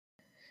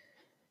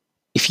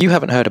If you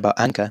haven't heard about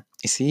Anchor,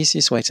 it's the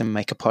easiest way to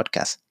make a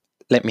podcast.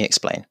 Let me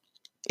explain.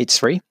 It's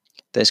free.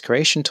 There's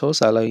creation tools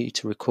that allow you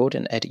to record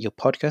and edit your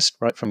podcast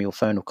right from your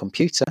phone or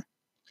computer.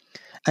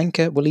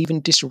 Anchor will even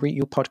distribute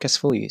your podcast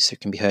for you so it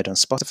can be heard on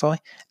Spotify,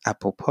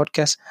 Apple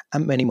Podcasts,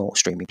 and many more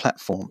streaming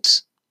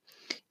platforms.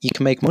 You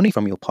can make money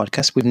from your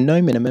podcast with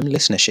no minimum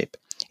listenership.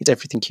 It's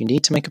everything you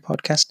need to make a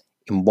podcast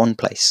in one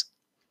place.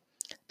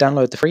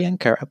 Download the free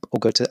Anchor app or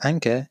go to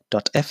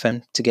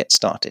anchor.fm to get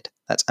started.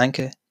 That's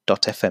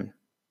anchor.fm.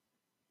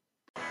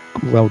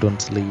 Well done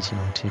to Leeds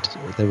United.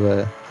 They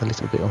were a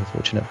little bit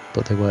unfortunate,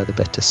 but they were the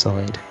better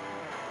side.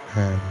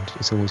 And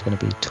it's always going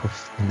to be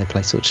tough when they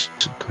play such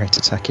great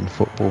attacking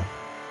football.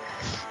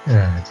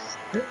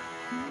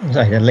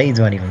 Sorry, the Leeds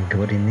weren't even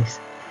good in this.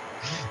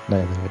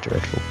 No, they were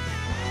dreadful.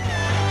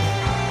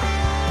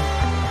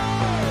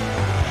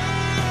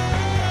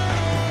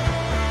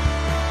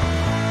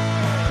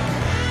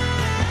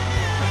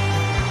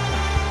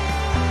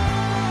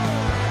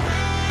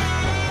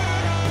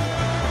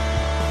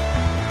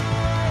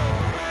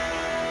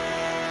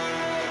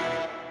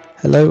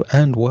 Hello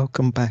and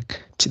welcome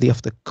back to the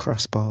Off the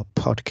Crossbar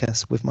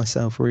Podcast with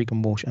myself,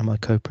 Regan Walsh, and my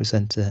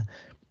co-presenter,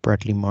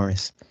 Bradley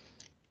Morris.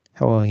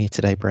 How are you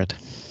today, Brad?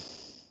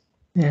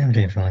 Yeah, I'm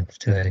doing fine. It's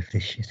too early for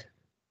this shit.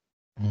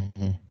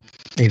 Mm-hmm.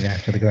 Even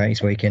after the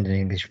greatest weekend in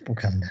English football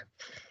calendar.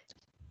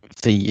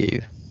 For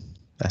you,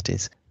 that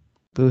is.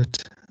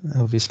 But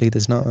obviously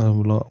there's not a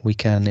lot we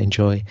can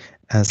enjoy.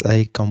 As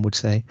Akon would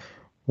say,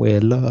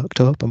 we're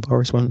locked up and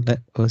Boris won't let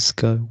us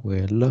go.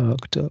 We're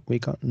locked up, we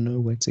got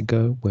nowhere to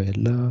go. We're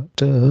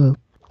locked up.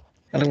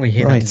 I think we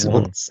hear that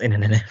once in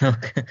an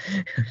NFL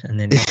and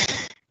then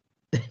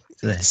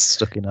it's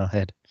stuck in our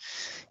head.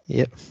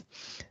 Yep.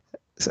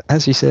 So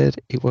as you said,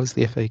 it was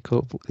the FA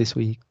Cup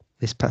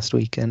this past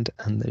weekend,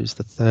 and there was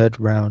the third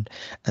round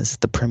as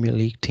the Premier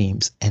League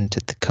teams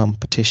entered the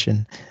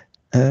competition.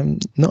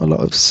 Not a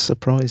lot of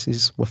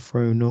surprises were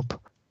thrown up,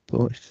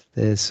 but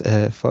there's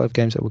 5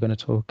 games that we're going to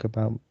talk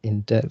about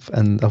in depth,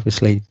 and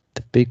obviously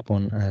the big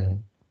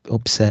one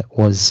upset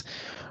was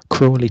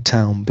Crawley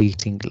Town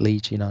beating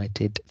Leeds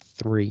United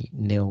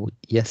 3-0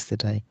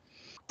 yesterday.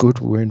 Good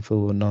win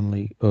for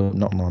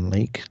lower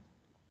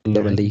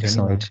league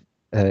side,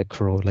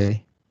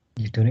 Crawley.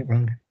 You've done it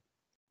wrong.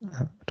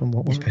 Done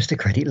what? You're supposed to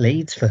credit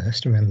Leeds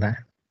first,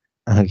 remember?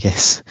 Oh,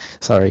 yes.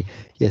 Sorry.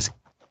 Yes.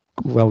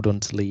 Well done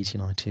to Leeds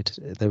United.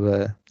 They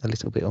were a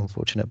little bit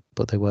unfortunate,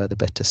 but they were the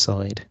better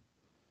side.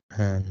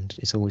 And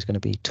it's always going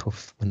to be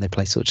tough when they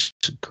play such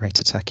great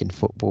attacking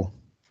football.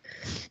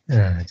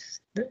 I'm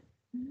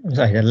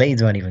sorry, the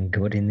Leeds weren't even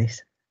good in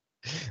this.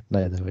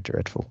 No, they were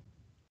dreadful.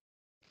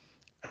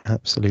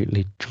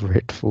 Absolutely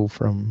dreadful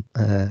from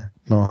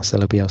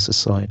Marcelo Bielsa's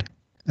side.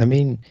 I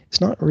mean,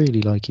 it's not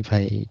really like he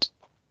played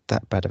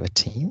that bad of a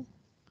team.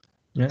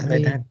 No, I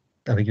think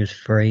it was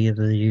 3 of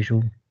the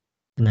usual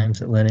names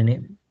that weren't in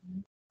it,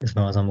 as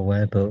far as I'm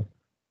aware, but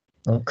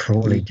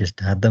Crawley just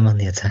had them on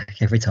the attack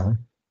every time.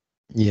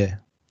 Yeah,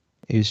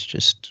 it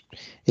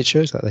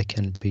shows that they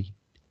can be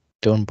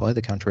done by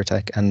the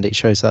counter-attack, and it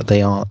shows that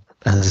they aren't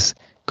as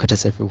good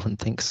as everyone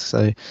thinks.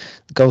 So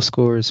the goal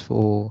scorers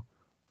for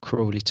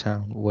Crawley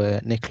Town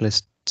were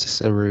Nicholas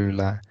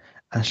Tsarula,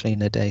 Ashley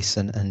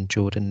Nadesan and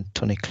Jordan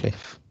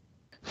Tunnicliffe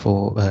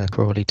for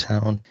Crawley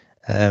Town.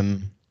 I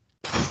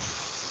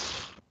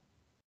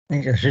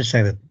think I should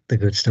say that the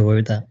good story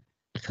with that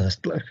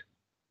first bloke.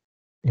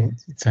 It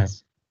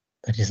says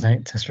that his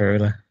name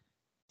Tsarula.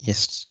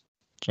 Yes,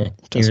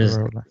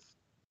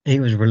 he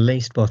was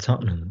released by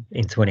Tottenham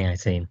in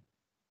 2018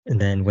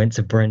 and then went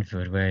to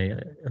Brentford,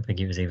 where I think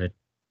he was either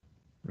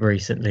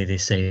recently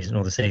this season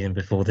or the season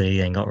before he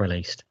then got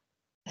released.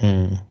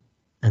 And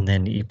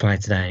then he played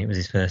today, and it was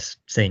his first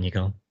senior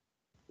goal.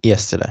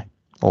 Yesterday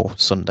or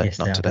Sunday,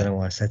 Yesterday, not today. I don't know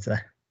why I said today.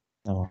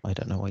 No, I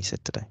don't know why you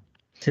said today.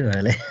 Too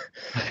early.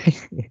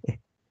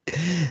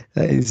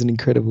 That is an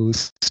incredible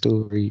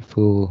story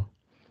for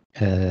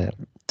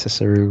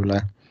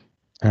Tsarula.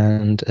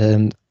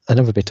 And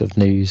another bit of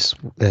news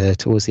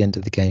towards the end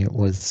of the game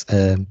was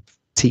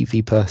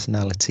TV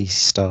personality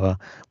star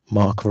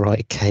Mark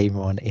Wright came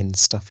on in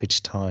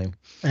stoppage time.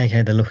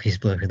 Okay, the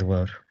luckiest bloke in the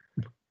world.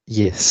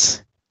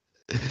 Yes.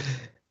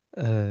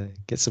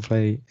 Gets to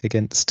play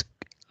against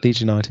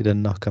Leeds United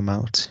and knock them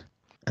out.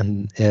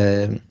 And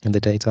in the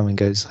daytime and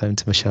goes home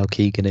to Michelle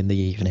Keegan in the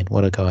evening.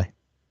 What a guy.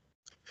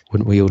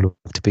 Wouldn't we all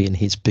love to be in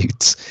his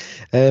boots?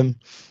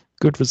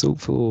 Good result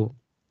for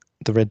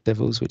the Red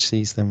Devils, which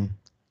sees them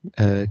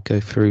go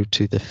through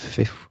to the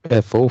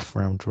 4th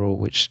round draw,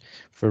 which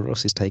for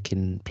us is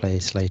taking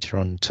place later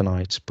on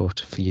tonight,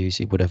 but for you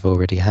it would have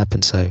already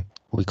happened, so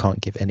we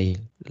can't give any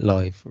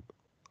live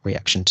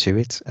reaction to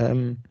it.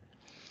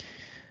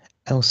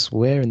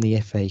 Elsewhere in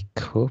the FA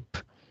Cup,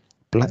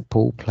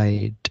 Blackpool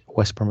played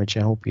West Bromwich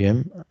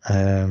Albion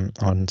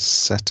on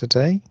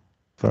Saturday,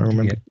 if I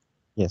remember.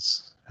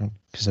 Yes,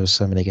 because there were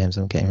so many games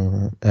I'm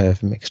getting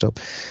mixed up.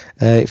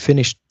 It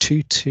finished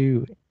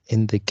 2-2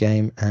 in the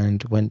game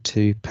and went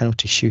to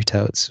penalty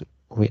shootouts,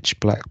 which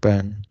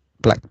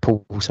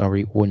Blackpool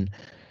won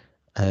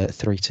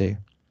 3-2.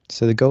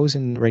 So the goals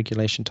in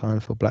regulation time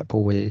for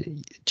Blackpool were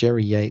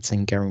Jerry Yates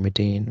and Gary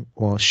Medine,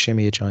 while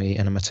Shemi Ajayi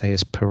and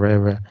Mateus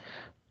Pereira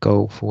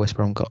goal for West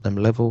Brom got them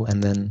level,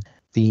 and then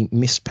the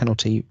missed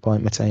penalty by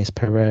Mateus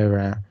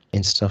Pereira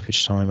in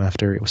stoppage time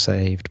after it was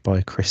saved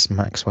by Chris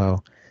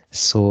Maxwell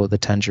saw the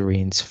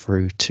Tangerines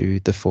through to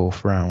the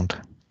fourth round.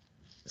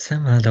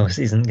 Sam Allardyce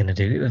isn't going to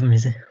do it with him,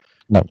 is he?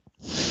 No.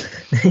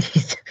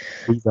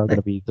 These are going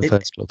to be the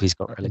first club he's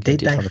got relegated.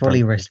 Did they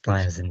fully rest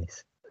players in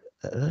this?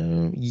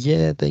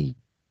 Yeah, they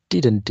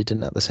didn't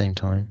at the same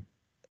time.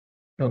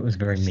 Oh, it was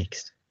very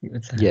mixed, you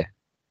would say. Yeah.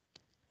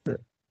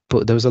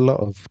 But there was a lot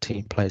of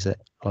team players that,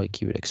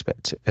 like you would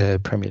expect,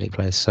 Premier League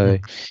players. So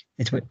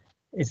it's the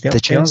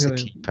argument,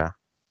 keeper.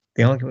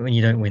 The argument when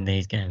you don't win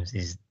these games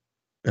is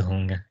the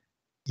hunger,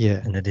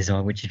 and the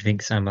desire, which you'd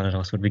think Sam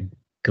Allardyce would be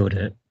good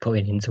at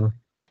putting into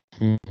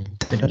him.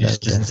 But it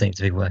just doesn't seem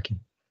to be working.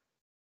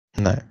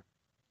 No,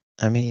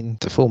 I mean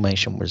the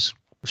formation was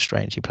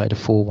strange. He played a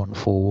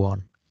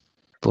 4-1-4-1,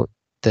 but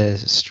the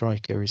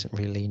striker isn't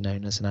really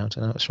known as an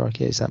out-and-out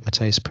striker. Is that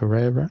Mateus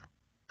Pereira?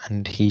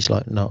 And he's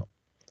like not.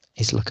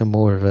 He's looking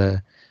more of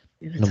a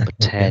number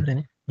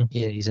 10.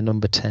 Yeah, he's a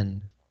number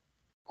 10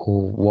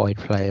 or wide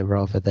player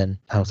rather than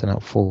out and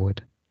out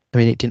forward. I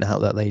mean, it didn't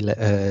help that they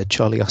let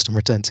Charlie Austin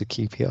return to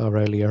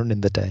QPR earlier on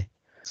in the day,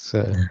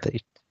 so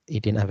he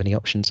didn't have any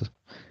options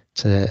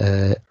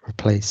to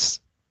replace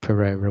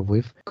Pereira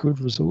with. Good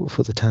result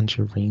for the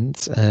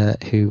Tangerines,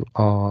 who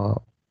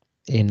are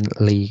in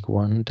League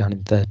One, down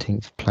in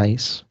 13th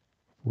place,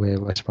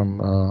 where West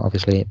Brom are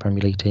obviously a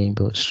Premier League team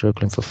but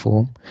struggling for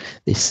form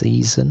this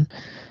season.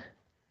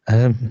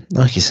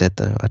 Like you said,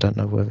 though, I don't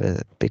know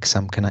whether Big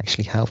Sam can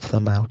actually help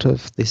them out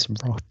of this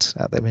rot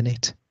at the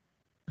minute.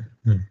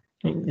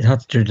 It's hard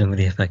to judge them with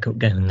the FA Cup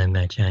game and then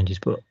make changes,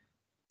 but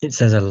it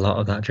says a lot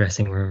of that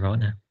dressing room right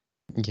now.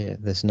 Yeah,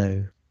 there's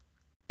no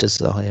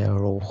desire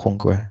or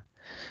hunger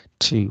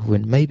to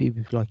win. Maybe,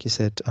 like you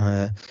said,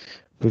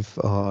 with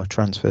our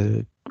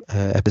transfer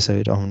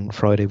episode on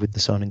Friday with the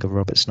signing of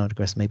Robert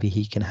Snodgrass, maybe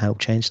he can help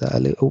change that a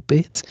little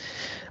bit.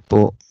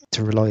 But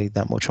to rely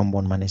that much on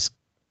one man is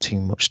too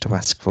much to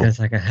ask for. It's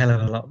like a hell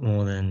of a lot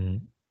more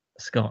than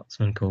a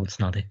Scotsman called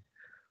Snoddy.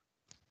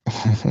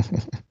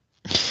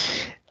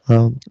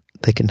 Well,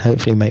 they can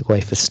hopefully make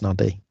way for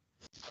Snoddy.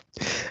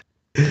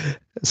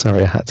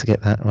 Sorry, I had to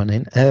get that one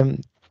in.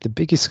 The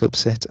biggest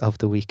upset of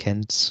the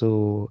weekend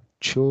saw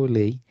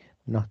Crawley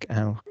knock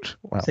out.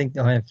 Well, I think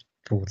I have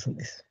thoughts on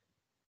this.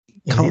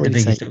 Is it the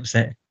biggest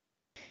upset?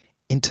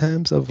 In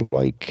terms of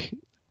like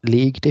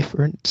league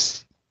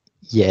difference,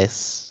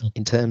 yes.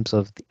 In terms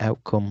of the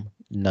outcome,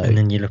 no. And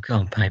then you look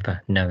on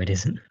paper, no, it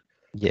isn't.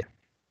 Yeah.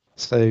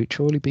 So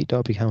Crawley beat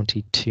Derby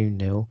County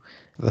 2-0.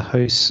 The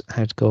hosts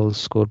had goals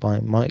scored by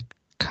Mike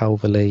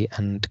Calverley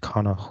and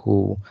Connor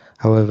Hall.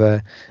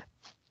 However,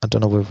 I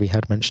don't know whether we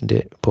had mentioned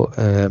it, but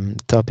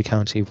Derby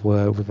County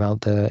were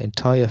without their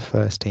entire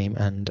first team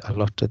and a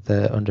lot of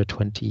their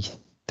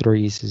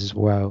under-23s as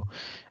well,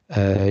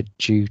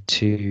 due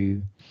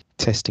to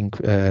testing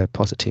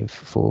positive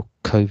for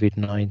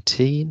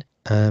COVID-19.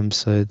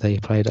 So they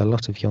played a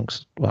lot of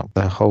youngsters. Well,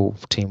 their whole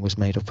team was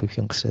made up of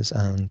youngsters,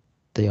 and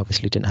they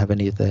obviously didn't have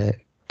any of their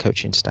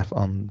coaching staff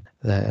on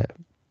their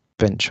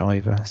bench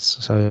either.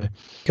 So,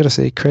 got to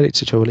say credit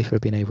to Crawley for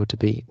being able to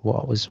beat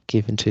what was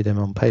given to them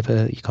on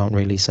paper. You can't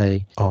really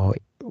say, I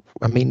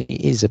mean,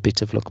 it is a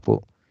bit of luck, but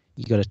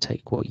you got to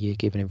take what you're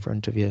given in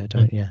front of you,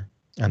 don't you?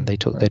 And they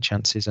took their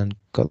chances and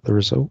got the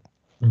result.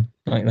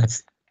 Like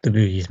that's the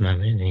biggest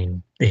moment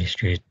in the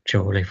history of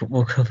Crawley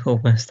Football Club,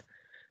 almost.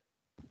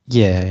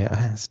 Yeah, it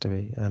has to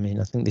be. I mean,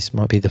 I think this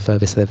might be the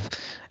furthest they've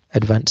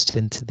advanced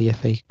into the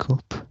FA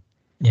Cup.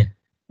 Yeah,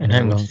 and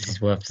how much this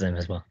is worth to them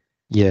as well.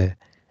 Yeah,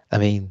 I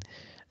mean,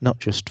 not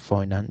just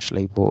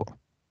financially, but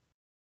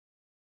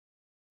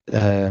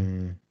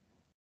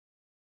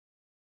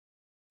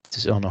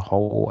just on a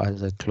whole,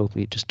 as a club,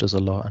 it just does a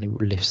lot and it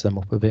lifts them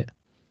up a bit.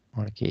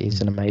 Like, it is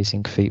an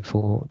amazing feat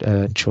for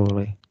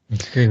Crawley.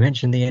 Can we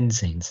mention the end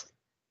scenes?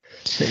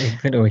 I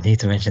think we need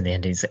to mention the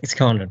endings. It's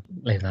can't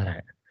leave that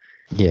out.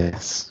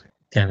 Yes.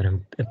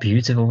 Having a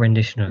beautiful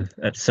rendition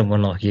of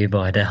Someone Like You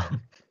by Adele.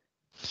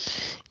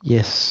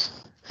 Yes.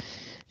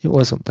 It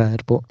wasn't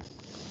bad, but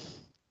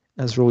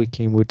as Roy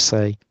Keane would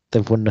say,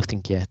 they've won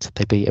nothing yet.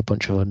 They beat a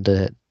bunch of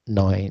under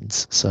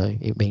 9s, so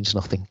it means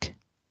nothing.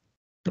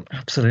 I'm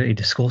absolutely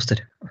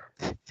disgusted.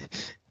 You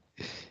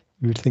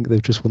would think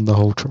they've just won the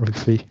whole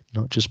trophy,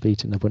 not just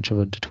beating a bunch of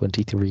under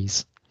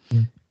 23s.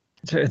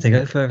 So if they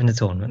go further in the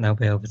tournament, they'll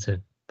be able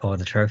to buy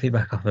the trophy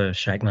back off of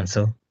Sheikh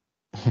Mansour.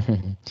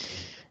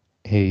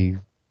 Who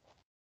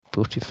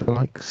bought it for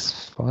like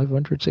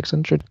 500,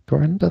 600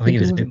 grand? I think it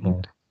was a bit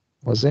more.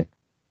 Was it?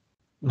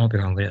 Might be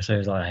wrong, but I say it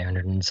was like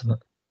 800 and something.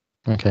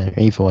 Okay,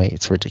 either way,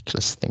 it's a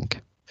ridiculous thing.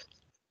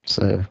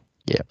 So,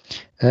 yeah.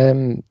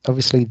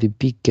 Obviously, the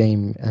big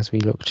game, as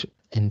we looked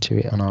into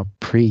it on our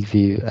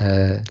preview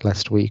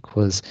last week,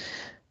 was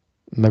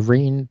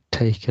Marine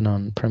taking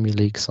on Premier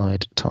League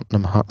side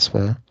Tottenham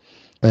Hotspur.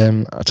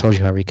 I told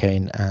you Harry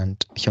Kane and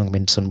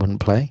Heung-min Son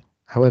wouldn't play,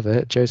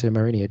 However, Jose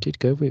Mourinho did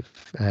go with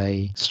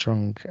a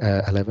strong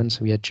 11.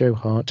 So we had Joe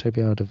Hart, Toby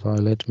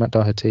Alderweireld, Matt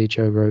Doherty,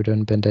 Joe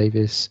Rodon, Ben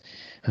Davis,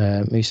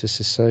 Musa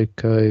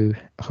Sissoko,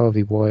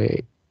 Harvey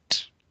White,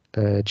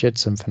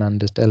 Jedson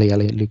Fernandez, Dele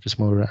Alli, Lucas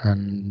Moura,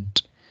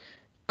 and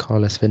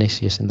Carlos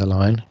Vinicius in the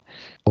line.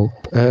 I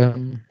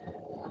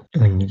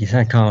mean, you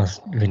say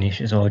Carlos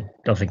Vinicius, I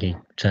think he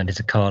turned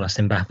into Carlos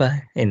Mbappe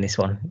in this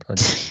one.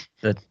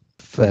 The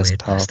First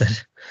weird half.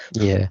 bastard.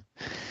 Yeah.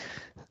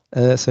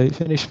 So it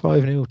finished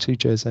 5-0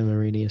 to Jose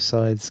Mourinho's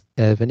sides.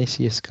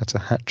 Vinicius got a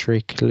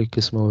hat-trick,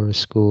 Lucas Moura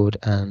scored,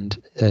 and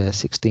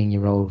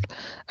 16-year-old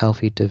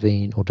Alfie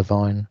Devine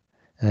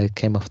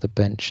came off the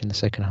bench in the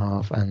second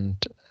half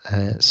and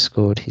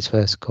scored his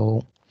first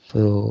goal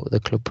for the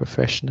club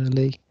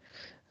professionally.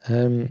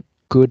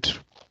 Good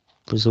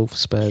result for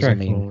Spurs.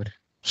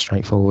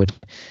 Straightforward.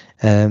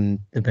 The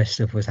best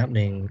stuff was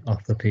happening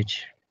off the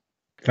pitch.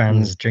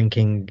 Fans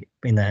drinking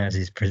in their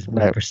houses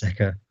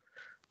Prosecco.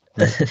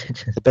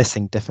 The best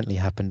thing definitely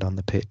happened on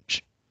the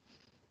pitch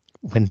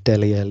when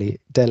Dele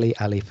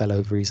Alli fell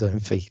over his own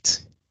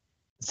feet.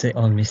 See,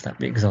 I missed that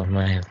bit because I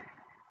may have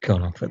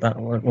gone off at that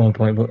one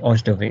point, but I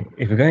still think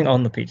if we're going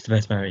on the pitch, the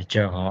best man is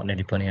Joe Hart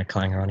nearly putting a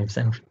clanger on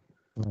himself.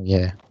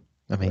 Yeah,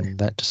 I mean,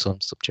 that just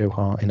sums up Joe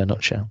Hart in a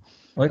nutshell.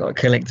 I got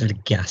collectively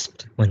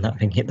gasped when that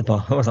thing hit the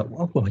bar. I was like,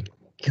 oh my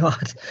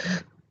God.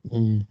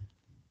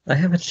 I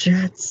have a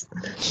chance.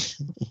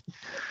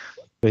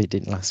 But it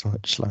didn't last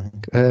much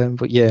long.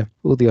 But yeah,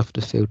 all the off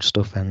the field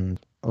stuff and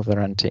other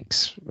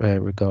antics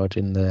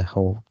regarding the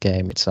whole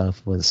game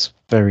itself was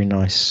very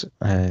nice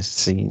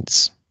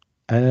scenes.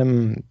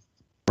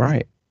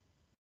 Right.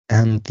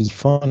 And the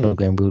final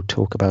game we'll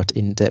talk about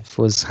in depth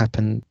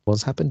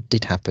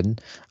did happen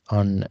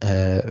on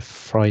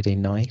Friday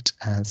night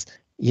as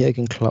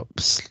Jurgen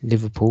Klopp's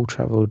Liverpool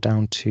travelled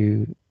down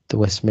to the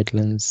West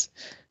Midlands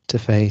to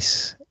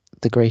face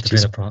the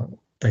greatest.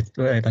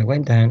 They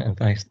went down and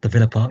faced the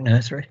Villa Park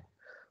nursery.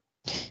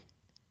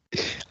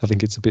 I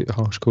think it's a bit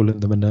harsh calling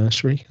them a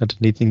nursery. I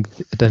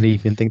don't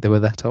even think they were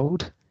that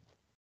old.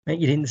 Mate,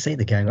 you didn't see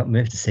the game, got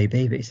moved to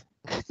CBeebies.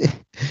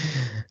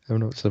 I'm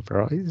not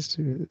surprised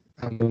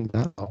how long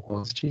that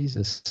was.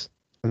 Jesus.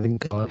 I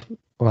think oh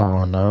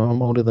no,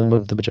 I'm older than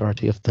the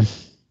majority of them.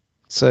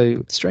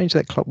 So strange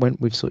that Klopp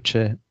went with such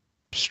a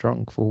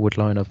strong forward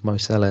line of Mo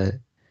Salah,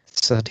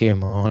 Sadio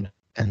Mane,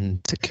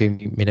 and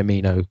Takumi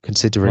Minamino,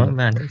 considering... My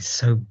man is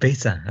so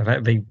bitter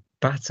about being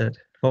battered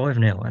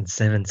 5-0 and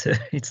 7-2.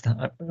 It's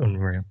not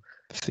unreal.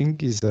 The thing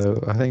is,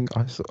 though, I think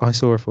I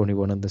saw a funny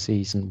one on the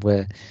season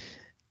where...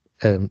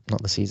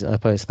 not the season, I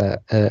post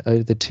that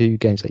over the 2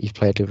 games that you've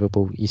played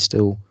Liverpool, you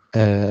still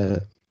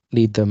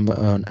lead them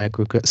on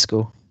aggregate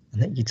score. I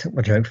think you took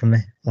my joke from me.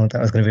 Well,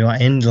 that was going to be my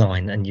end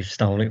line, and you've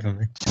stolen it from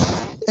me.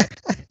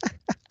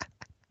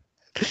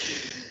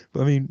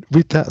 I mean,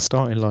 with that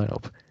starting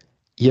lineup,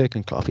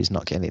 Jurgen Klopp is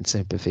not getting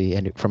sympathy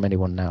from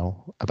anyone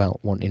now about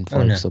wanting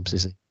 5 subs,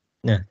 is he?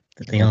 No,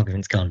 the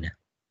argument's gone now.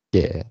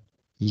 Yeah,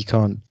 you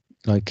can't,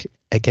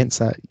 against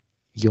that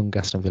young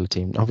Aston Villa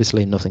team,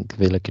 obviously nothing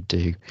Villa could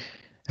do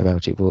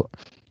about it, but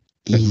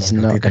he's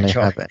not going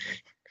to have it.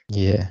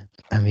 Yeah,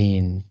 I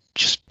mean,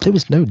 there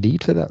was no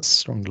need for that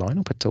strong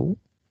lineup at all.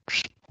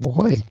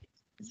 Why?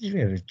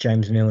 Yeah,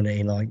 James Milner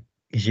in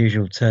his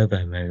usual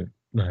turbo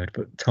mode,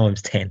 but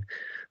times 10.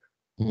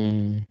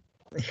 It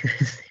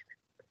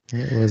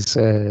was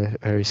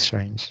very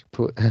strange,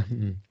 but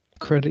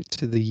credit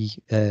to the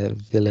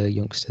Villa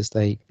youngsters.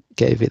 They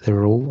gave it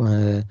their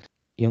all.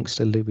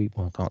 Youngster Louis,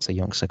 I can't say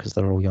youngster because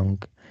they're all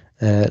young.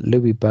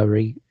 Louis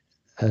Barry,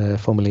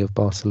 formerly of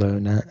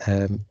Barcelona,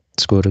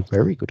 scored a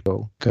very good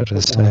goal.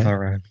 One of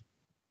our own.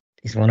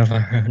 He's one of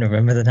our own. I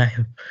remember the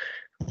name.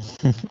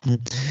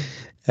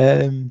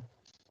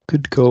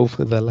 Good goal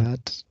for the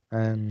lad.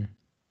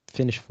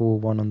 Finished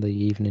 4-1 on the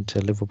evening to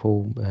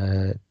Liverpool.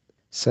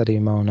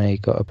 Sadio Mane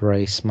got a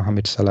brace.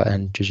 Mohamed Salah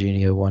and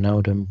Jorginho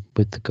Wijnaldum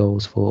with the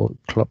goals for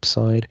Klopp's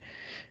side,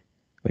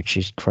 which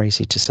is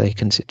crazy to say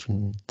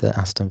considering the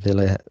Aston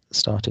Villa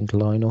starting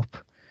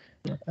lineup.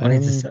 I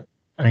need to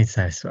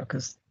say this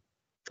because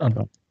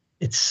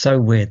it's so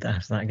weird that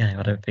after that game,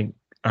 I don't think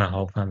our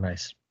whole fan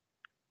base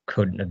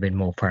couldn't have been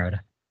more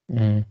prouder.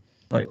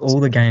 All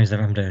the games they've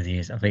happened over the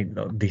years, I think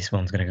this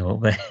one's going to go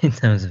up there in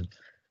terms of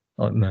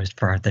most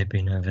proud they've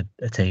been over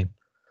a team.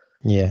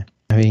 Yeah,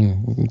 I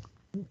mean,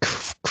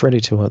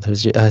 credit to what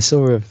those. I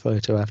saw a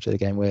photo after the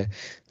game where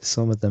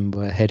some of them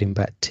were heading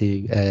back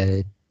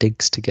to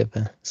digs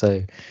together.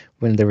 So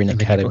when they're in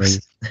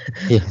academies,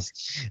 yes,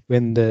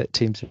 when the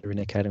teams are in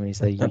academies,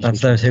 that's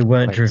those who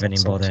weren't driven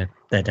in by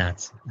their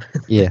dads.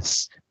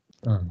 Yes.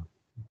 So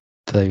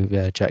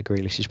Jack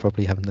Grealish is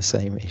probably having the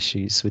same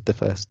issues with the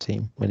first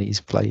team when he's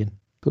playing.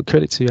 But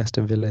credit to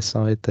Aston Villa's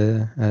side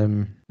there.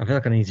 I feel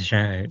like I need to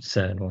shout out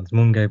certain ones.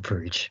 Mungo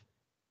Pridge,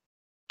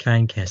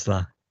 Kane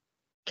Kessler,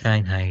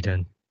 Kane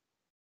Hayden.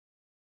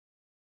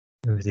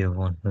 Who was the other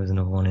one? There was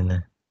another one in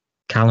there.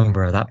 Callum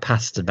Bro, that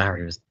pass to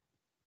Barry was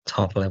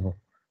top level.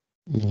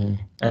 And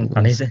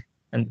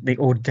the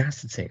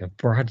audacity of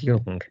Brad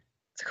Young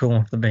to come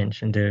off the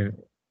bench and do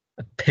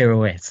a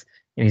pirouette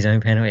in his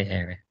own penalty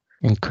area.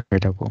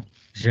 Incredible.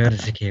 Sure,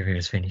 Shaqiri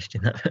was finished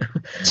in that.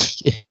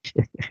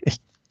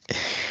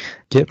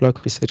 Yep,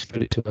 like we said,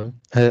 credit to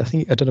him.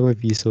 I don't know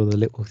if you saw the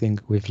little thing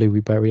with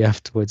Louis Barry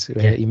afterwards.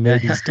 Where he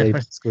made his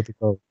debut, scored the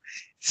goal.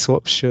 He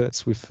swapped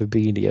shirts with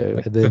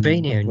Fabinho, and then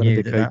Fabinho one of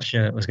knew the that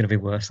shirt was going to be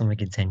worth something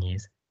in 10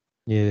 years.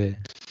 Yeah,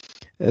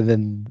 and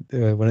then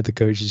one of the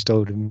coaches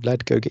told him,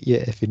 "Lad, go get your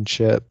effing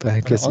shirt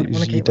back because it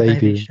was your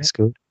debut and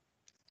scored."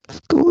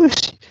 Of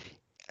course,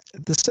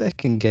 the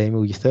second game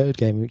or your third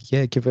game,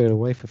 yeah, give it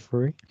away for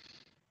free.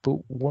 But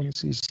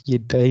once it's your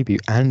debut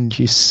and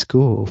you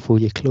score for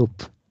your club,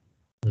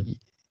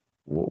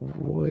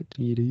 why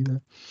do you do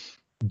that?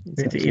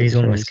 It is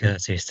almost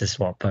courteous to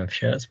swap both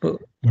shirts, but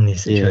in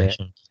this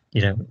situation, you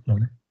don't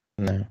want to.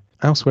 No.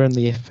 Elsewhere in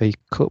the FA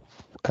Cup,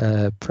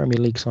 Premier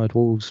League side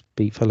Wolves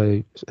beat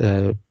fellow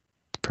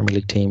Premier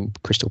League team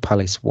Crystal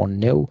Palace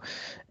 1-0.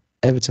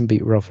 Everton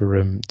beat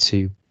Rotherham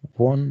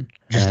 2-1.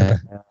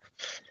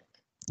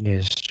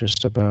 Yes,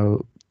 just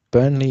about.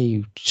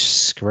 Burnley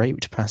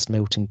scraped past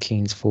Milton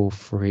Keynes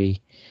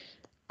 4-3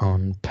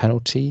 on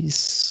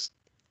penalties.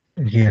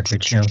 Yeah, for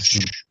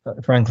Chelsea.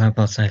 Frank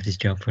Lampard saved his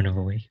job for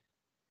another week.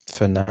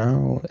 For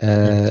now,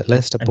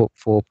 Leicester put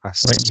 4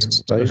 past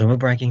Stoke. There's other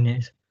breaking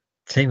news.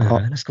 Timo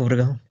Werner scored a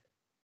goal.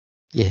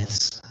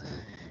 Yes.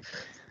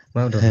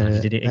 Well done, man. He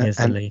did it against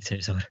the Leeds too.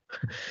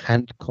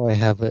 And Kai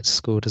Havertz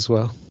scored as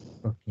well.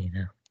 Okay,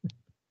 now.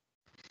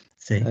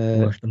 See,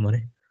 worth the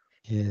money.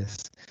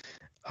 Yes.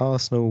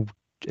 Arsenal,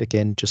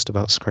 again, just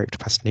about scraped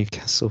past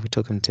Newcastle. We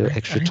took them to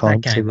extra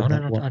time. That game on,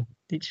 and I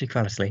literally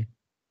fell asleep.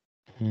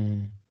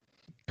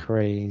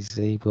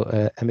 Crazy.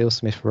 But Emil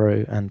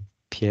Smith-Rowe and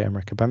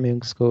Pierre-Emerick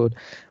Aubameyang scored.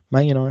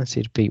 Man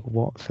United beat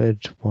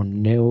Watford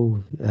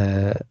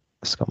 1-0.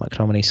 Scott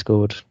McTominay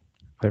scored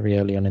very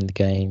early on in the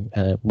game.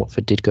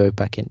 Watford did grow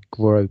back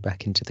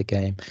into the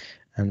game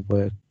and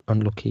were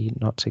unlucky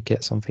not to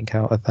get something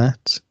out of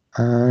that.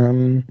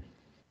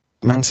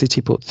 Man City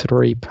put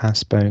 3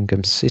 past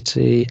Birmingham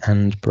City,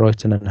 and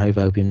Brighton and Hove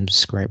Albion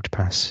scraped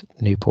past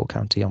Newport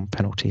County on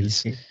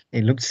penalties.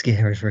 It looked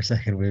scary for a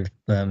second with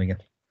Birmingham.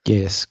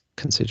 Yes,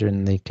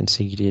 considering they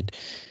conceded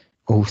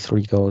all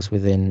 3 goals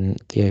within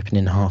the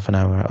opening half an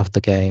hour of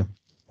the game.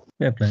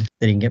 Fair play.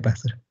 They didn't get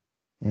battered.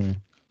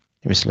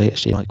 It was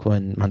literally like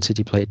when Man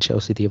City played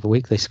Chelsea the other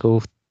week. They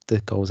scored the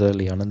goals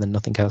early on and then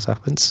nothing else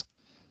happens.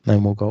 No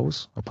more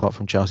goals, apart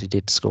from Chelsea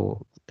did score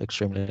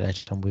extremely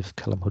late on with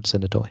Callum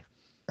Hudson-Odoi.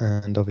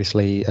 And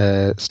obviously,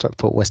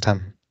 Stockport West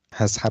Ham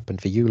has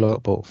happened for you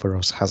lot, but for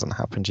us hasn't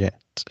happened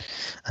yet.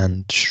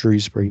 And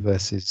Shrewsbury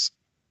versus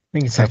I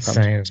think it's safe to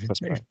say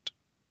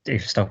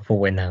if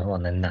Stockport win that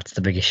one, then that's the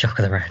biggest shock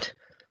of the round.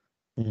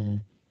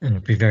 And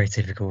it'd be very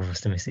difficult for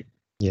us to miss it.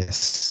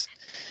 Yes.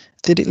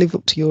 Did it live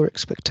up to your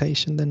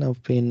expectation then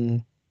of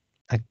being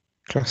a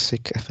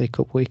classic FA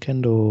Cup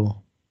weekend, or?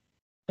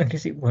 I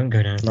guess it won't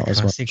go down as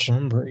a classic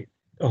one, but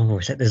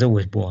there's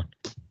always one.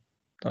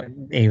 Like,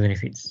 even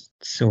if it's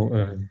sort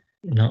of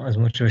not as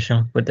much of a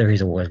shock, but there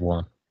is always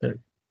one that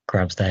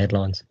grabs the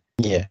headlines.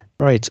 Yeah.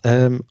 Right.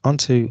 On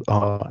to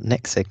our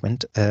next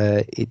segment.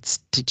 It's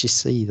Did You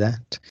See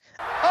That?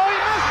 Oh, you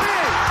must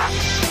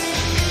be!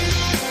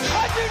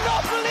 I do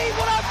not believe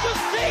what I've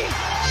just seen!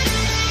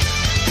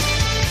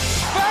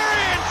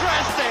 Very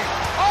interesting!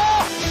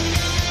 Oh!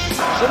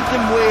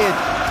 Something weird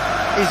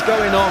is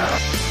going on.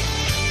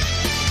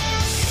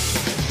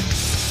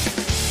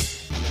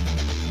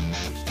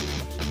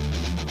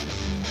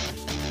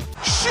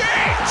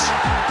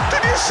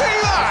 Did you see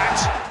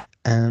that?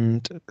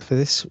 And for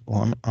this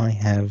one, I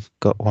have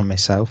got one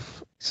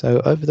myself.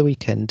 So over the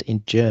weekend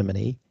in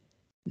Germany,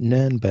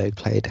 Nuremberg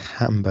played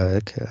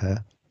Hamburg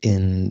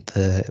in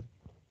the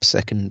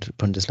second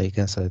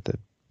Bundesliga, so the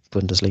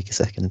Bundesliga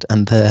second,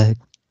 and the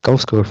goal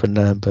scorer for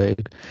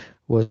Nuremberg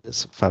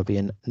was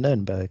Fabian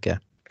Nürnberger.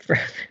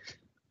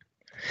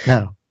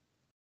 Now,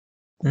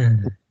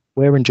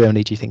 where in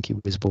Germany do you think he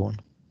was born?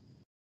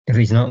 If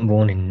he's not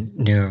born in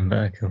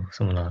Nuremberg or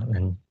something like that,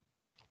 then...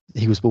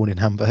 He was born in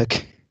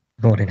Hamburg.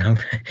 Born in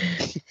Hamburg?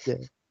 Yeah.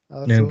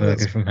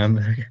 Nuremberger from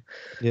Hamburg.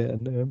 Yeah,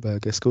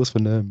 Nuremberger scores for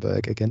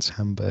Nuremberg against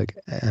Hamburg,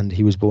 and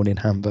he was born in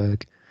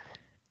Hamburg.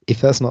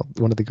 If that's not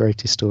one of the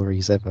greatest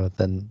stories ever,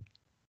 then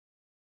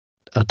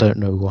I don't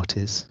know what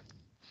is.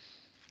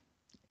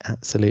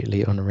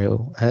 Absolutely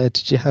unreal.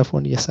 Did you have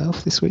one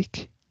yourself this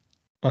week?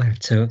 I have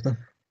 2 of them.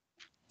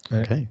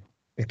 Okay.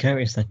 It's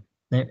curious then.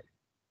 Now,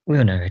 we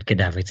all know who Edgar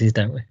Davids is,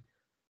 don't we?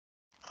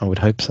 I would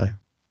hope so.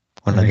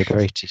 One of the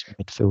greatest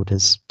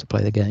midfielders to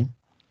play the game.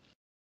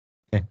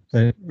 Okay.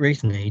 So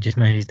recently he just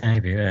made his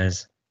debut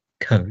as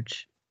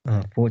coach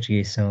of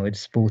Portuguese side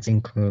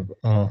Sporting Club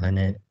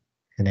Alhanense.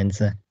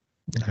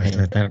 I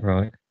said that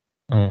right.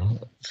 Oh,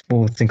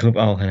 Sporting Club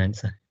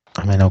Alhanense.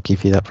 I mean, I'll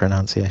give you that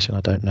pronunciation.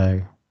 I don't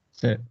know.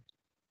 So, do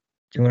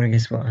you want to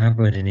guess what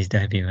happened in his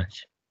debut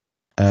match?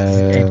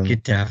 Edgar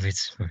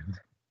Davids.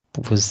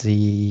 Was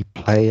the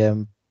player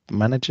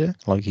manager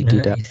like he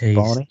did at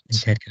Barnet?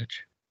 He's head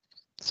coach.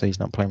 So he's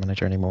not playing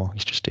manager anymore.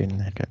 He's just doing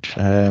head coach.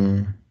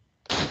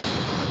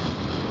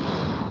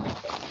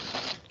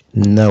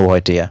 No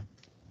idea.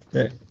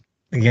 The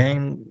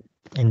game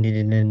ended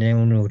in a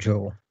 0-0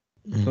 draw,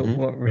 but Mhm.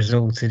 what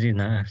resulted in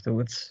that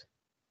afterwards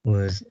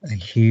was a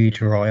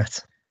huge riot,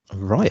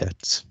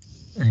 Riot.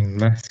 a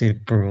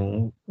massive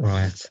brawl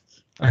riot.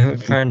 I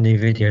haven't found any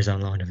videos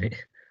online of it,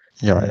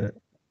 You're right.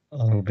 but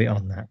I will be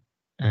on that.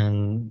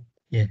 And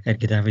yeah,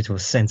 Edgar Davids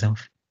was sent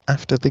off.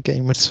 After the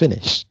game was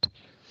finished.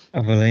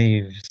 I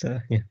believe so,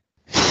 yeah.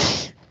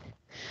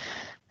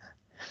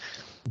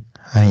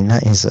 I mean,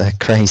 that is a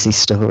crazy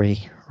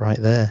story right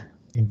there.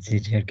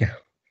 Indeed, Edgar.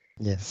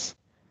 Yes.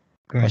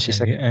 Great. What's your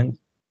second? And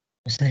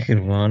the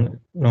second one,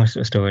 nice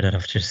little story that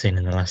I've just seen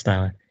in the last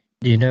hour.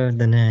 Do you know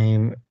the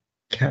name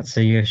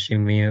Katsuyoshi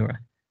Miura?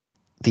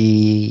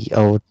 The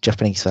old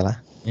Japanese fella.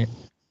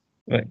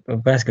 Right, well,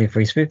 basically,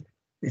 for his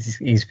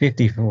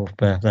 54th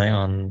birthday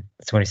on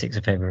the 26th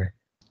of February,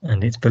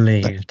 and it's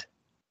believed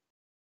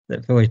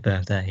that for his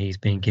birthday he's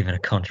been given a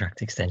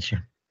contract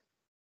extension,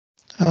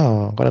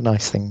 Oh, what a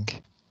nice thing.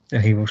 so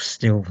he will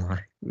still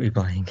be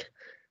playing.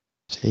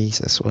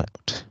 Jesus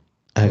wept.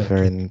 Over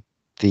Okay. in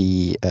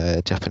the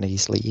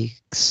Japanese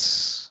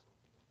leagues.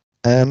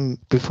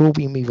 Before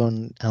we move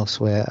on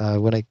elsewhere, I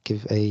want to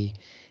give a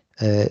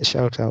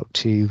shout out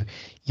to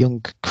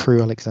young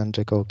Crew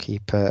Alexander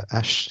goalkeeper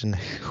Ashton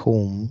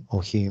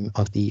Hume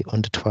of the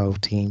under-12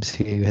 teams,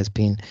 who has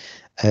been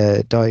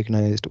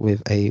diagnosed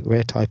with a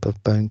rare type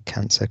of bone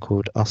cancer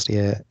called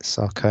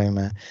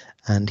osteosarcoma,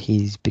 and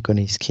he's begun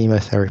his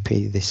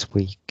chemotherapy this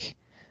week.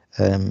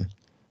 That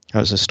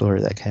was a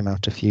story that came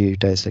out a few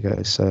days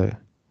ago, so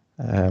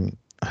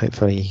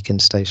hopefully he can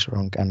stay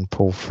strong and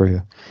pull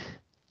through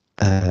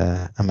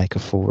and make a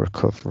full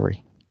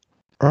recovery.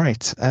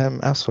 Right,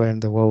 elsewhere in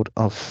the world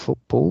of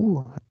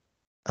football,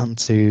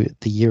 onto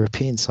the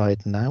European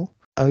side now.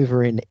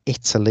 Over in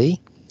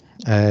Italy,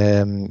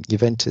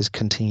 Juventus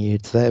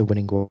continued their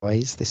winning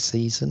ways this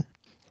season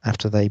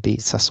after they beat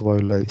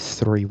Sassuolo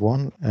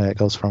 3-1.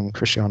 Goals from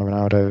Cristiano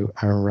Ronaldo,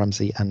 Aaron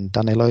Ramsey and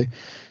Danilo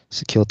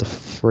secured the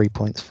 3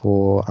 points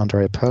for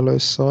Andrea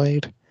Pirlo's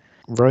side.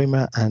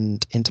 Roma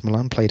and Inter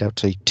Milan played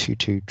out a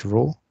 2-2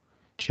 draw.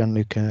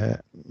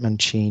 Gianluca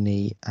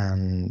Mancini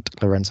and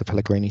Lorenzo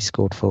Pellegrini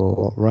scored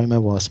for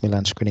Roma, whilst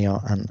Milan Skriniar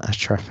and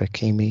Achraf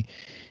Hakimi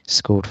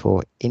scored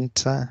for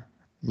Inter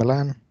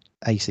Milan.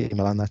 AC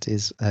Milan, that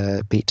is,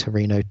 beat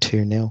Torino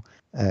 2-0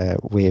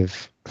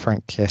 with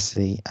Frank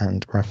Chiesi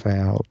and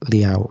Rafael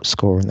Leao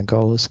scoring the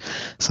goals.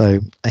 So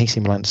AC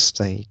Milan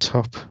stay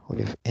top,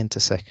 with Inter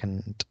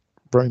second,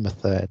 Roma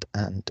third,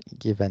 and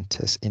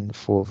Juventus in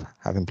fourth,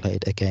 having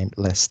played a game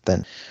less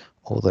than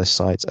all those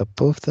sides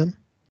above them.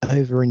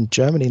 Over in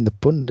Germany, in the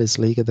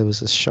Bundesliga, there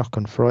was a shock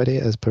on Friday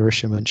as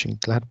Borussia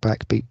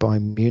Mönchengladbach beat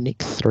Bayern Munich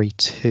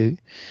 3-2.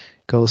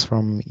 Goals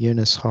from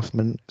Jonas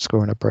Hoffmann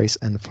scoring a brace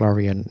and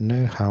Florian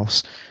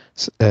Neuhaus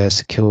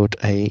secured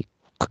a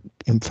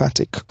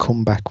emphatic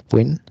comeback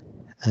win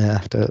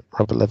after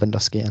Robert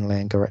Lewandowski and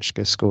Leon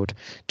Goretzka scored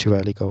 2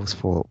 early goals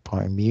for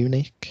Bayern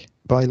Munich.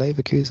 Bayer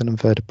Leverkusen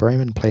and Werder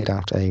Bremen played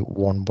out a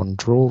 1-1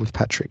 draw, with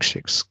Patrick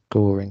Schick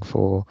scoring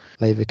for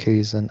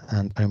Leverkusen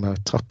and Omer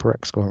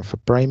Toprak scoring for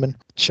Bremen.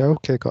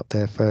 Schalke got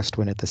their first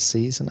win of the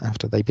season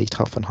after they beat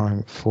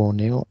Hoffenheim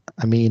 4-0.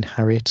 Amin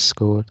Harit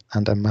scored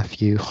and a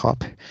Matthew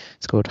Hoppe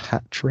scored a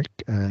hat-trick.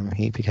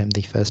 He became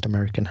the first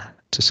American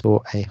to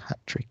score a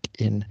hat-trick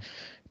in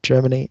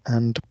Germany.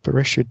 And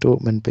Borussia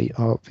Dortmund beat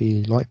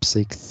RB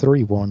Leipzig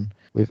 3-1,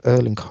 with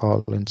Erling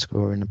Haaland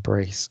scoring a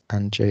brace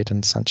and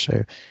Jadon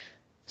Sancho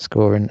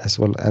scoring, as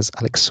well as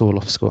Alex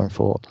Soroff scoring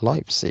for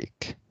Leipzig.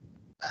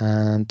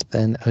 And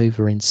then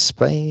over in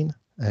Spain,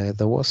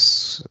 there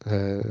was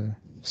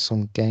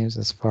some games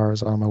as far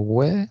as I'm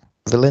aware.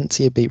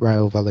 Valencia beat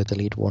Real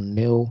Valladolid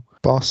 1-0.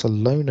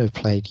 Barcelona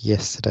played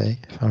yesterday,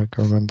 if I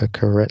can remember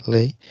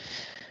correctly,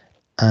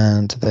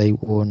 and they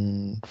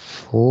won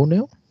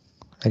 4-0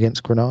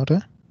 against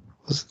Granada.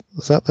 Was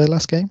that their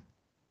last game?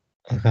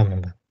 I can't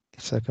remember.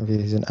 It's so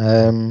confusing.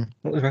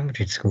 What was Real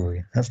Madrid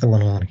scoring? That's the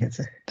one I want to get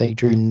to. They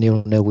drew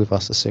 0-0 with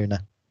Osasuna.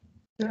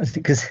 That's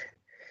because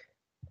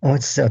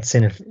I'd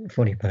seen a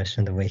funny post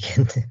on the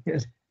weekend.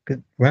 Because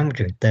Real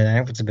Madrid,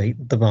 they're able to beat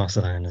the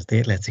Barcelonas,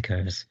 the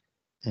Atleticos,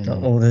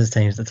 all those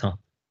teams at the top,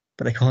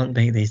 but they can't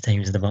beat these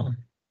teams at the bottom.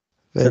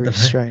 Very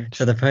strange.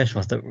 So the post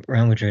was that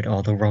Real Madrid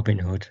are the Robin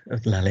Hood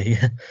of La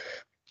Liga.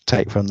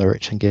 Take from the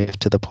rich and give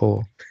to the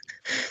poor.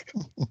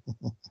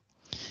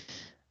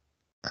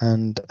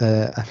 And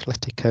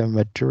Atletico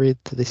Madrid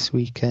this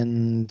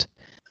weekend,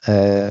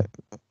 I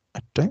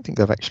don't think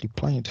they've actually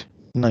played.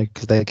 No,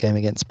 because their game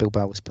against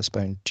Bilbao was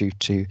postponed due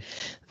to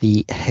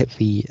the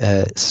heavy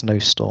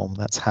snowstorm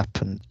that's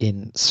happened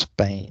in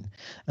Spain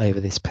over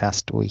this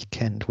past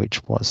weekend,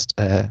 which was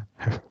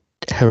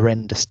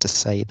horrendous to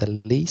say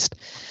the least.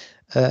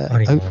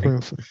 Well,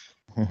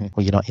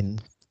 you're not in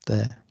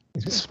there,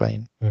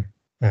 Spain.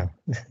 No.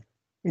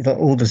 It's like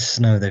all the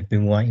snow they've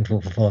been waiting for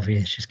 5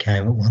 years just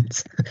came at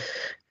once.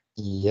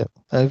 Yep.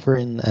 Over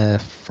in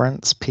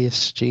France,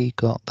 PSG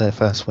got their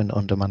first win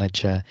under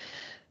manager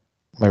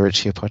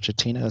Mauricio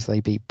Pochettino as they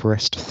beat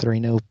Brest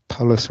 3-0.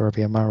 Paulo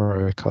Sarabia,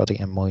 Mauro Icardi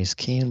and Moise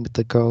Kean with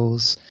the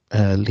goals.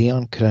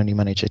 Lyon could only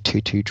manage a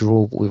 2-2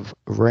 draw with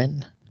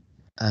Rennes.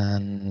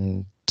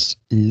 And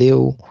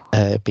Lille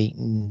beat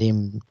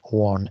Nîmes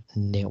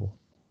 1-0.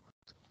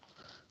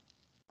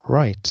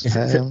 Right.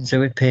 So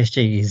with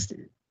PSG, is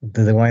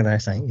the way they're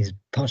saying is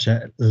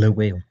Pocha Le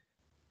Wheel.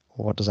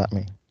 What does that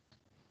mean?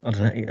 I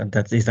don't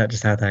know. Is that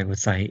just how they would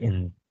say it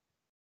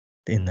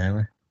in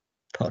there?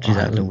 Poch is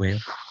at Le Wheel.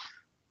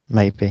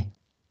 Maybe.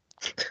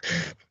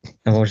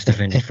 I've always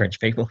offended French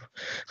people.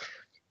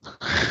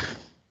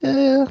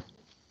 Yeah,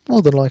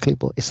 more than likely,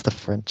 but it's the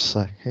French,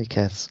 so who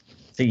cares?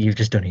 So you've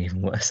just done it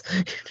even worse.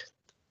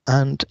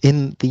 And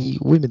in the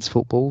women's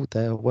football,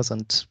 there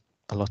wasn't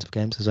a lot of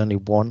games. There's only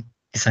one.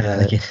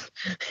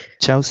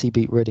 Chelsea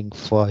beat Reading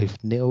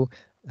 5-0.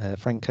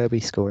 Frank Kirby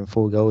scoring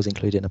 4 goals,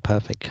 including a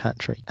perfect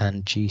hat-trick,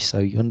 and Ji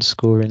So-yun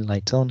scoring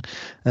late on.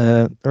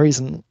 The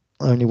reason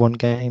only one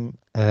game,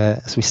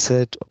 as we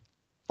said,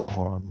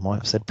 or I might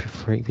have said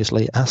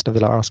previously, Aston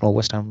Villa, Arsenal,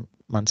 West Ham,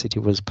 Man City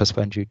was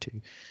postponed due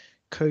to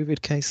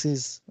COVID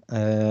cases.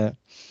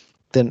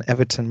 Then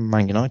Everton,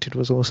 Man United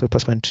was also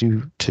postponed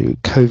to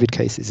COVID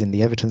cases in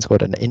the Everton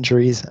squad and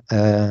injuries.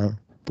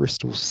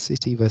 Bristol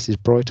City versus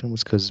Brighton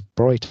was because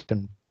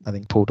Brighton, I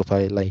think, pulled up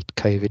a late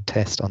COVID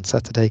test on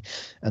Saturday,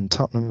 and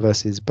Tottenham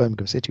versus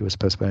Birmingham City was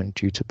postponed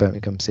due to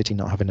Birmingham City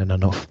not having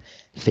enough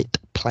fit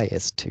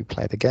players to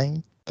play the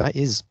game. That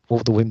is all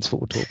the women's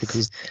football talk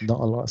because not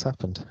a lot has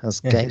happened. As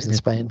games in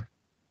Spain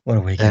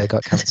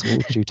got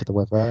cancelled due to the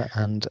weather,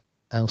 and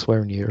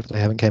elsewhere in Europe they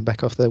haven't came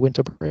back off their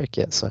winter break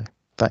yet. So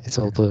that is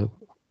all the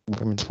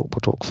women's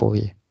football talk for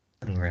you.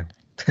 Unreal.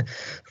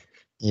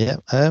 Yeah.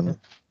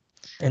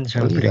 In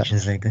the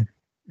predictions league then.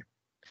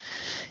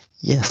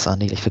 Yes, I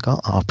nearly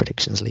forgot our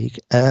predictions league.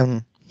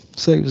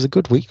 So it was a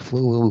good week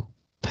for a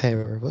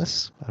pair of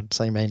us. I'd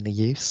say mainly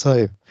you.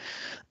 So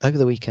over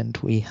the weekend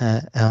we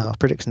had our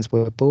predictions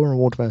were Boreham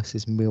Wood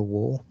versus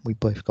Millwall. We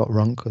both got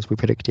wrong because we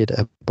predicted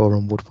a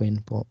Boreham Wood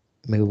win, but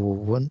Millwall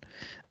won.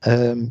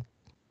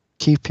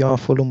 QPR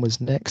Fulham was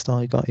next.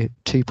 I got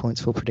 2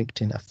 points for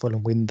predicting a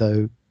Fulham win,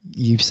 though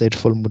you said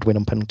Fulham would win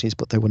on penalties,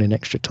 but they won in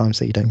extra time,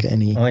 so you don't get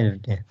any.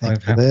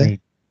 I've happily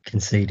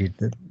conceded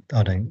that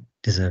I don't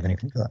deserve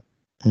anything for that.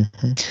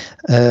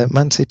 Mm-hmm.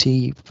 Man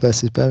City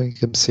versus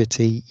Birmingham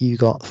City. You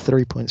got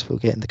 3 points for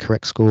getting the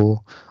correct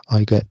score.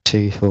 I got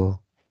 2 for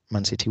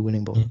Man City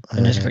winning. But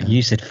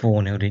you said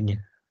 4-0, didn't you?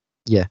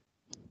 Yeah.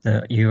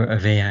 You were a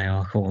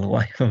VAR call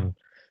away from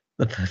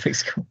the perfect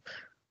score.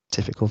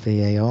 Typical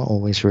VAR,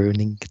 always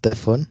ruining the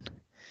fun.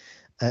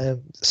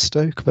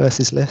 Stoke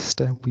versus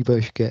Leicester. We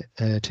both get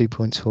 2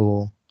 points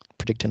for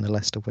predicting the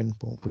Leicester win,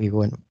 but we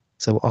went.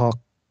 So our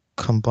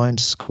combined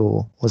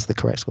score was the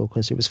correct score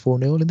because it was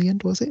 4-0 in the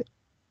end, was it?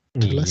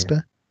 To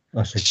Leicester.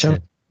 I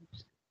said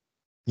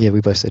yeah,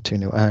 we both said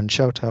 2-0. And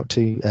shout out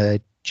to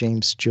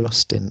James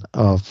Justin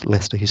of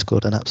Leicester, who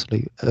scored an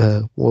absolute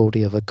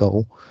worldie of a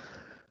goal.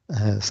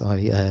 So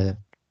I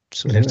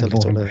sort of a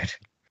little.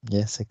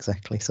 Yes,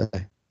 exactly. So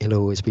he'll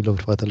always be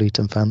loved by the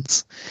Luton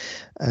fans.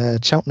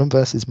 Cheltenham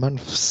versus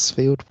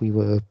Mansfield, we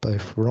were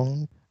both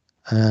wrong.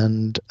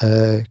 And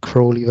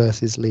Crawley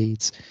versus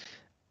Leeds.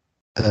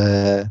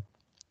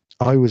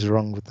 I was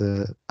wrong with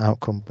the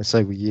outcome,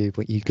 so were you,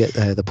 but you get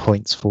the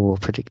points for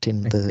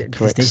predicting the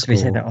correct score.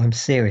 Said that I'm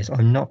serious.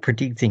 I'm not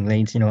predicting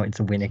Leeds United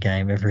to win a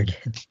game ever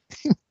again.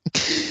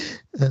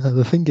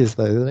 The thing is,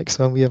 though, the next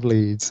time we have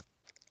Leeds,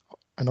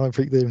 and I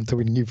predict them to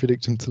win, you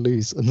predict them to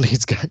lose, and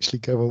Leeds can actually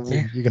go and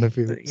win, you're going to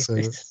feel it. So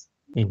it's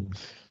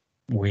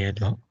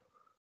weird lot.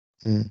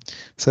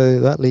 So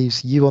that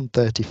leaves you on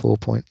 34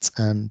 points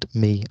and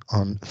me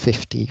on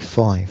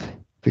 55.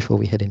 Before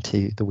we head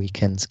into the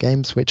weekend's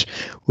games, which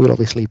we'll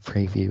obviously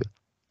preview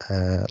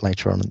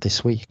later on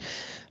this week.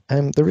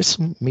 There is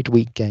some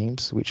midweek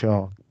games which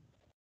are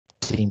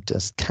deemed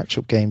as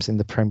catch-up games in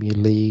the Premier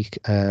League.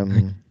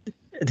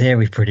 There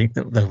we predict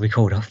that they'll be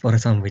called off by the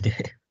time we do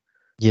it.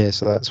 Yeah,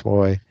 so that's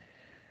why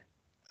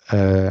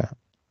I'm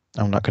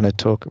not going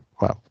to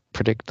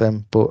predict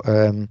them, but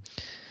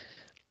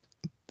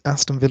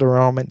Aston Villa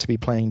are meant to be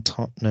playing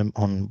Tottenham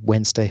on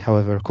Wednesday.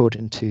 However,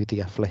 according to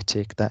The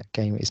Athletic, that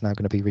game is now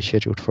going to be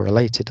rescheduled for a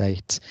later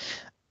date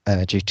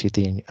due to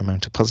the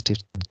amount of positive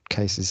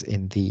cases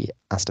in the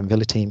Aston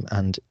Villa team,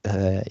 and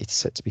it's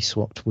set to be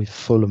swapped with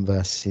Fulham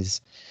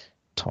versus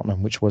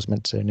Tottenham, which was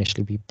meant to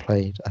initially be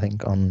played, I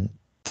think, on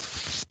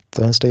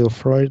Thursday or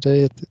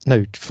Friday.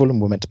 No, Fulham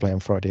were meant to play on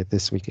Friday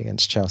this week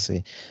against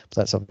Chelsea, but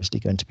that's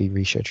obviously going to be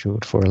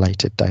rescheduled for a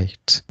later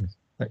date.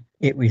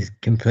 It was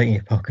completely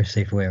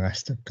hypocrisy if we were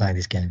asked to play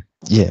this game.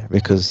 Yeah,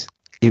 because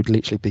it would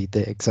literally be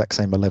the exact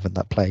same 11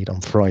 that played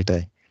on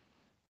Friday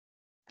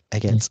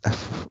against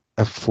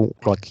a full,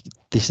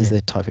 this is the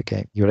type of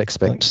game you would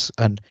expect.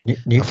 And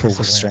Newcastle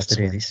weren't asked to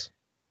do this.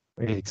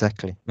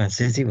 Exactly. Man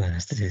City weren't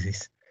asked to do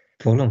this.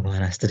 Fulham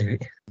weren't asked to do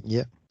it.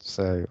 Yeah,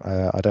 so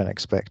I don't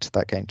expect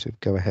that game to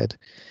go ahead.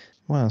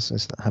 What else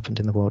has happened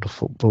in the world of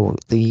football?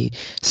 The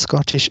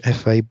Scottish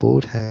FA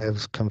Board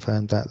have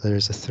confirmed that there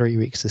is a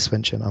 3-week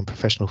suspension on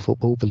professional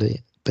football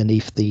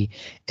beneath the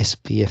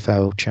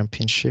SPFL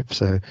Championship.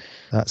 So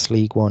that's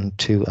League 1,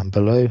 2 and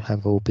below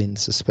have all been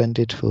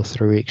suspended for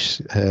 3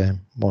 weeks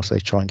whilst they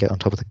try and get on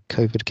top of the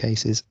COVID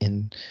cases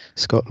in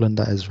Scotland.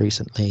 That has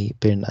recently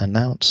been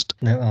announced.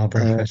 No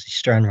Arbroath versus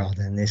Stranraer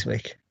then this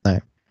week. No.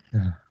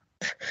 Oh.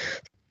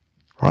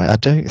 Right, I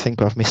don't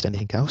think I've missed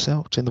anything else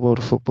out in the world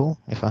of football.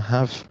 If I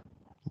have,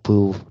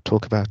 we'll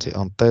talk about it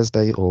on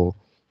Thursday, or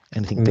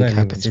anything big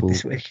happens.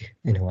 This week,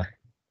 in a way.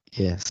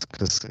 Yes,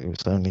 because it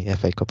was only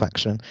FA Cup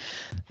action.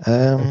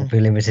 We'll be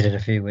limited in a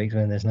few weeks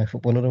when there's no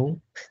football at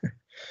all.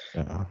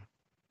 Oh,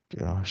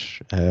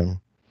 gosh.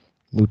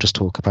 We'll just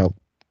talk about.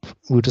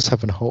 We'll just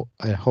have a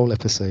whole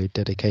episode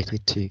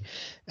dedicated to.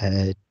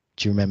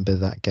 Do you remember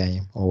that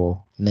game,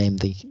 or name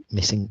the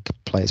missing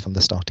players from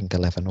the starting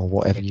 11, or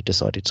whatever you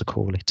decided to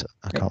call it?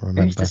 I can't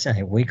remember. Who's to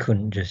say we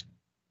couldn't just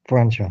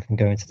branch off and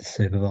go into the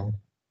Super Bowl,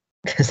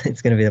 because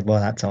it's going to be by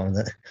that time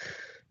that.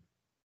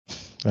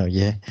 Oh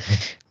yeah,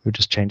 we'll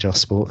just change our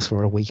sports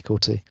for a week or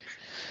two.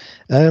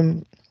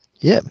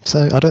 Yeah,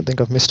 so I don't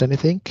think I've missed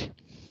anything.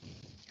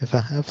 If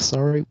I have,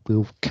 sorry,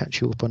 we'll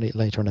catch you up on it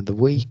later on in the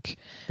week.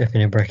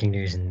 Definitely breaking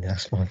news in the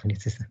last 5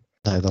 minutes, isn't it?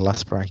 No, the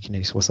last breaking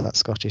news was that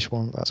Scottish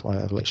one. That's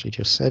why I've literally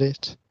just said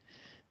it.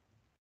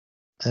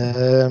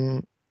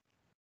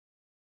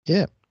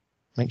 Yeah,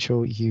 make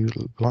sure you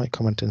like,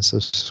 comment and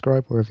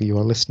subscribe wherever you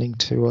are listening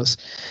to us.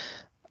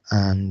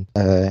 And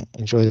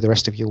enjoy the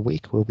rest of your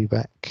week. We'll be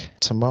back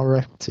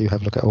tomorrow to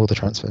have a look at all the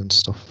transfer and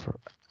stuff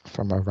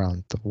from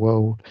around the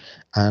world.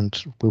 And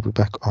we'll be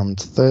back on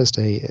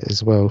Thursday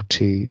as well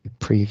to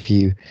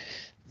preview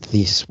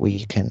this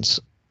weekend's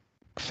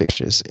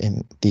fixtures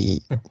in the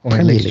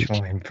Premier League.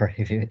 Try and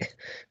preview it.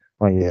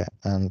 Oh yeah,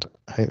 and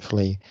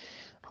hopefully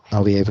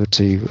I'll be able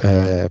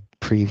to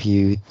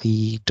preview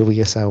the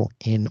WSL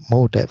in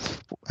more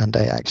depth, and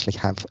they actually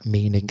have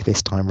meaning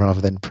this time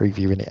rather than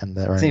previewing it and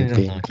there only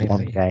being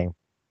one game.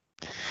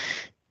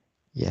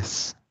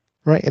 Yes.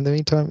 Right, in the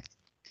meantime,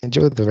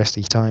 enjoy the rest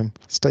of your time.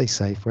 Stay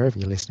safe wherever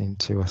you're listening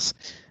to us.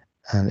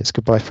 And it's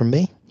goodbye from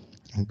me,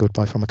 and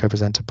goodbye from my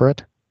co-presenter,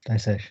 Brad. Stay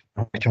safe.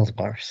 Control the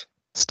virus.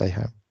 Stay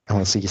home. And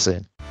we'll see you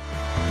soon.